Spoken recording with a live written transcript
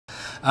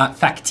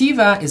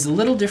Factiva is a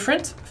little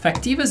different.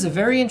 Factiva is a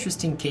very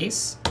interesting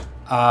case.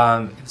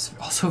 It's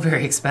also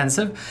very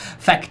expensive.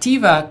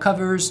 Factiva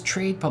covers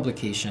trade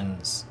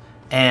publications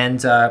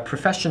and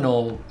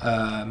professional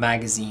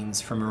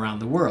magazines from around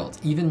the world,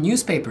 even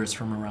newspapers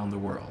from around the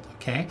world,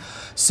 okay?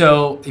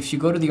 So if you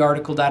go to the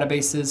article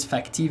databases,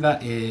 Factiva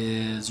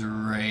is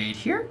right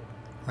here,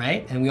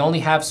 right? And we only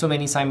have so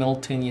many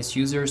simultaneous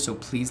users, so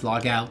please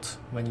log out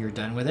when you're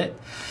done with it.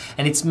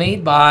 And it's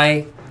made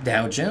by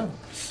Dow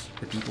Jones,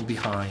 the people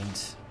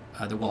behind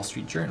the Wall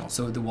Street Journal.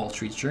 So the Wall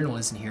Street Journal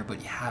isn't here,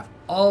 but you have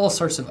all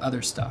sorts of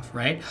other stuff,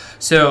 right?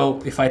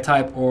 So if I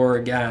type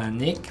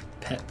organic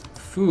pet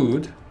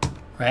food,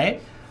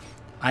 right?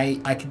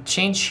 I could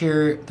change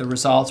here the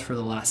results for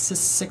the last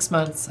 6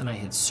 months, and I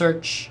hit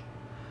search.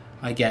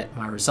 I get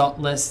my result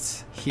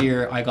list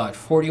here. I got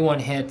 41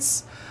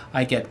 hits.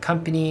 I get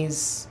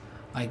companies,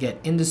 I get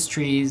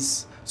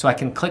industries. So I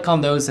can click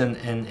on those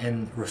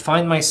and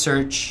refine my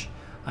search.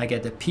 I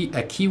get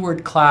a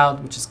keyword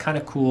cloud, which is kind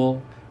of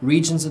cool.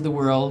 Regions of the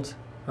world,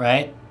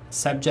 right?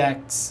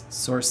 Subjects,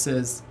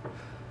 sources.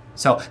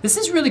 So this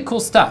is really cool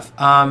stuff.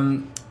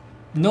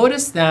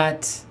 Notice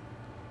that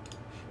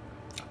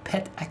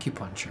pet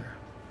acupuncture.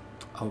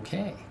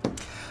 Okay.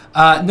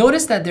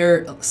 Notice that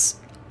they're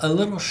a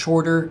little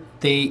shorter.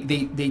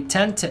 They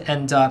tend to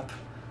end up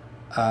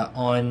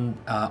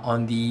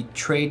on the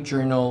trade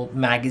journal,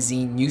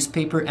 magazine,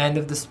 newspaper end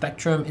of the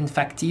spectrum in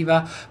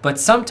Factiva. But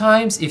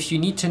sometimes if you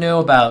need to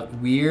know about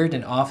weird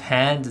and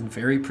offhand and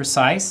very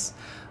precise,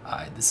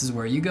 this is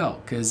where you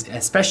go, because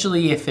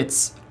especially if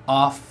it's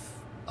off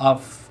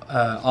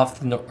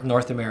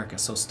North America,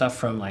 so stuff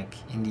from like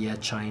India,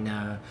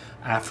 China,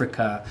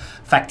 Africa,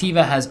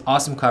 Factiva has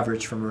awesome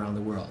coverage from around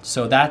the world.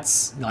 So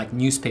that's like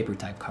newspaper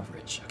type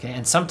coverage, okay?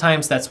 And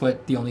sometimes that's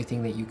the only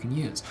thing that you can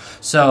use.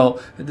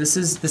 So this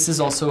is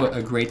also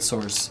a great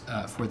source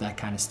for that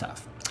kind of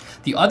stuff.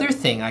 The other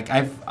thing, like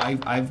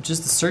I've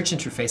just the search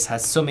interface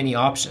has so many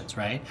options,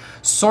 right?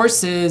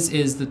 Sources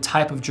is the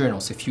type of journal.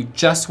 So if you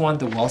just want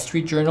the Wall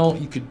Street Journal,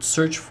 you could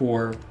search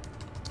for,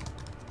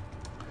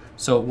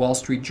 so Wall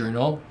Street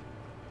Journal.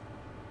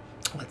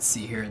 Let's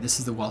see here, this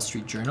is the Wall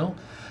Street Journal.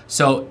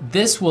 So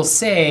this will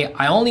say,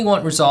 I only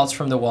want results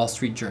from the Wall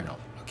Street Journal.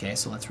 Okay,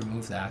 so let's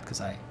remove that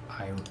because I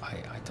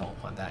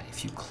don't want that.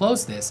 If you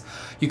close this,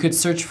 you could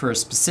search for a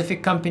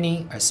specific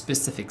company, a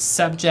specific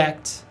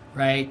subject,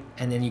 right?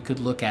 And then you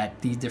could look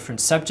at the different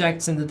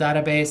subjects in the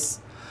database.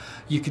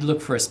 You could look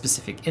for a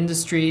specific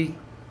industry,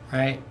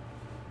 right?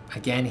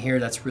 Again, here,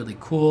 that's really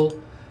cool.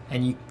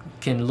 And you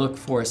can look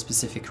for a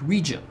specific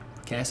region.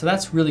 Okay, so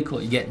that's really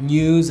cool. You get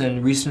news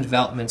and recent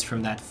developments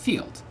from that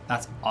field.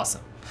 That's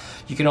awesome.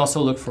 You can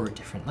also look for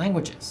different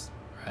languages,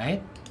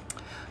 right?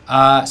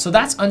 So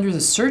that's under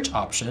the search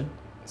option.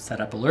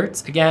 Set up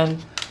alerts again,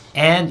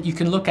 and you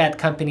can look at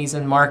companies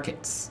and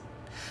markets.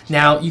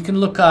 Now you can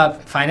look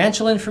up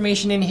financial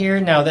information in here.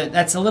 Now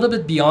that's a little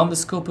bit beyond the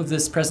scope of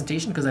this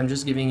presentation because I'm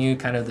just giving you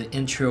kind of the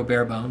intro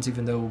bare bones,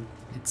 even though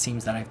it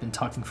seems that I've been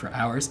talking for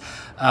hours.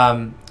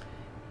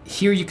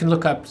 Here you can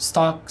look up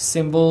stock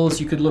symbols.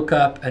 You could look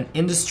up an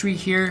industry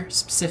here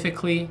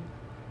specifically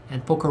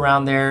and poke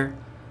around there.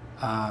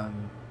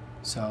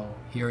 So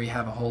here you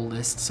have a whole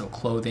list. So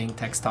clothing,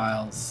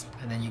 textiles,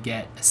 and then you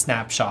get a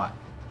snapshot,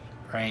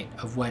 right,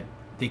 of what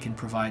they can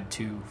provide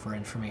for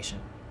information.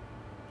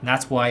 And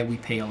that's why we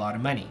pay a lot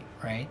of money,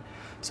 right?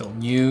 So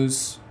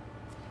news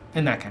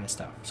and that kind of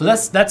stuff. So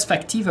that's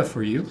Factiva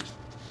for you.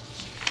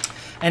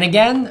 And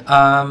again,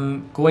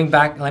 going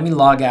back, let me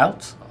log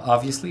out,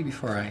 obviously,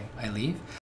 before I leave.